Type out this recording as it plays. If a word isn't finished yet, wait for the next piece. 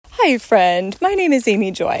Hi, friend. My name is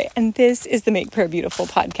Amy Joy, and this is the Make Prayer Beautiful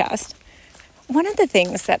podcast. One of the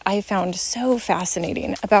things that I found so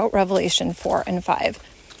fascinating about Revelation 4 and 5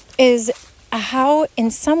 is how,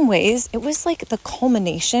 in some ways, it was like the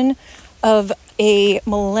culmination of a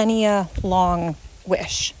millennia-long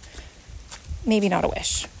wish. Maybe not a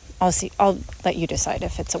wish. I'll let you decide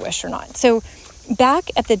if it's a wish or not. So,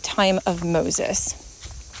 back at the time of Moses,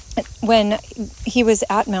 when he was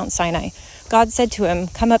at Mount Sinai, God said to him,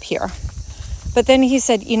 "Come up here." But then he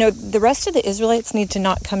said, the rest of the Israelites need to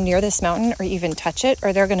not come near this mountain or even touch it,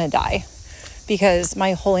 or they're going to die, because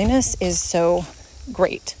my holiness is so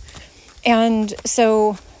great. And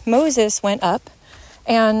so Moses went up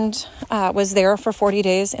and was there for 40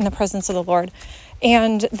 days in the presence of the Lord.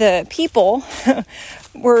 And the people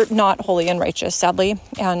were not holy and righteous, sadly,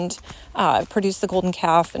 and produced the golden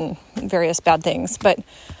calf and various bad things. But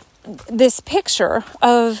this picture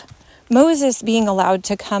of Moses being allowed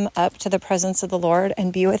to come up to the presence of the Lord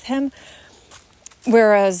and be with him,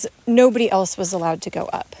 whereas nobody else was allowed to go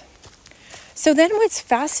up. So then what's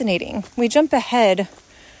fascinating, we jump ahead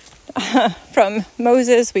from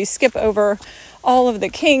Moses, we skip over all of the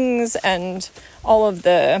kings and all of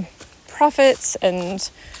the prophets,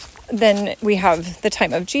 and then we have the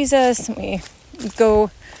time of Jesus, and we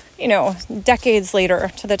go, decades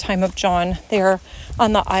later to the time of John there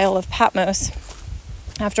on the Isle of Patmos,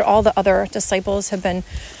 after all the other disciples have been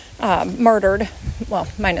martyred, well,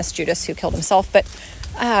 minus Judas, who killed himself. But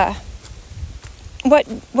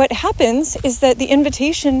what happens is that the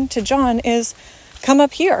invitation to John is, come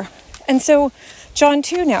up here. And so John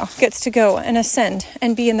too now gets to go and ascend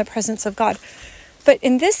and be in the presence of God. But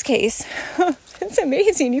in this case, it's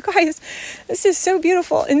amazing, you guys. This is so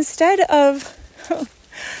beautiful. Instead of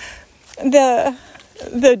the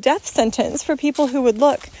death sentence for people who would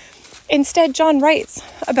look, instead, John writes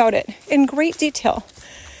about it in great detail.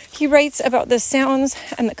 He writes about the sounds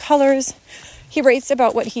and the colors. He writes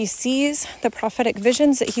about what he sees, the prophetic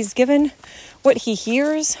visions that he's given, what he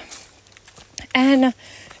hears. And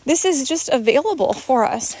this is just available for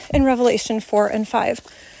us in Revelation 4 and 5.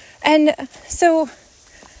 And so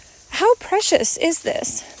how precious is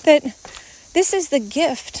this? That this is the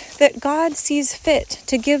gift that God sees fit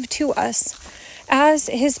to give to us as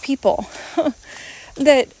his people.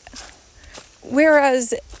 That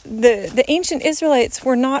whereas the ancient Israelites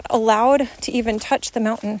were not allowed to even touch the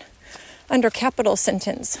mountain under capital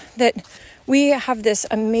sentence, that we have this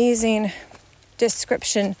amazing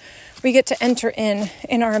description. We get to enter in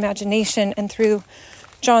our imagination and through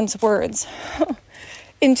John's words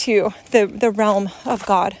into the realm of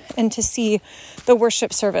God, and to see the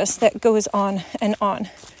worship service that goes on and on.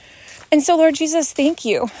 And so, Lord Jesus, thank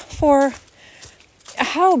you for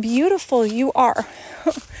how beautiful you are.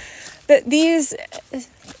 That these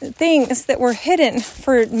things that were hidden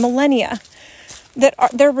for millennia,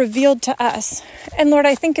 they're revealed to us. And Lord,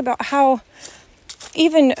 I think about how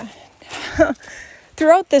even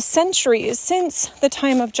throughout the centuries since the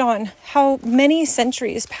time of John, how many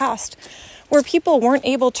centuries passed where people weren't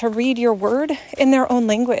able to read your word in their own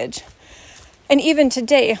language. And even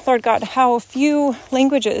today, Lord God, how few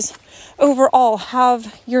languages overall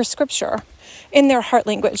have your scripture in their heart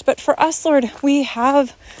language. But for us, Lord, we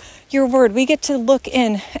have your word. We get to look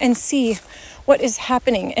in and see what is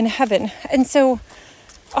happening in heaven. And so,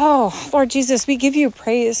 Lord Jesus, we give you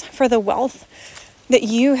praise for the wealth that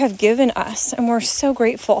you have given us. And we're so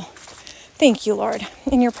grateful. Thank you, Lord.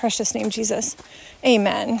 In your precious name, Jesus.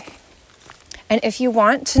 Amen. And if you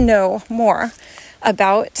want to know more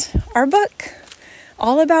about our book,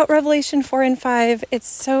 all about Revelation 4 and 5, it's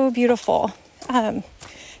so beautiful.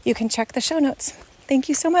 You can check the show notes. Thank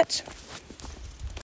you so much.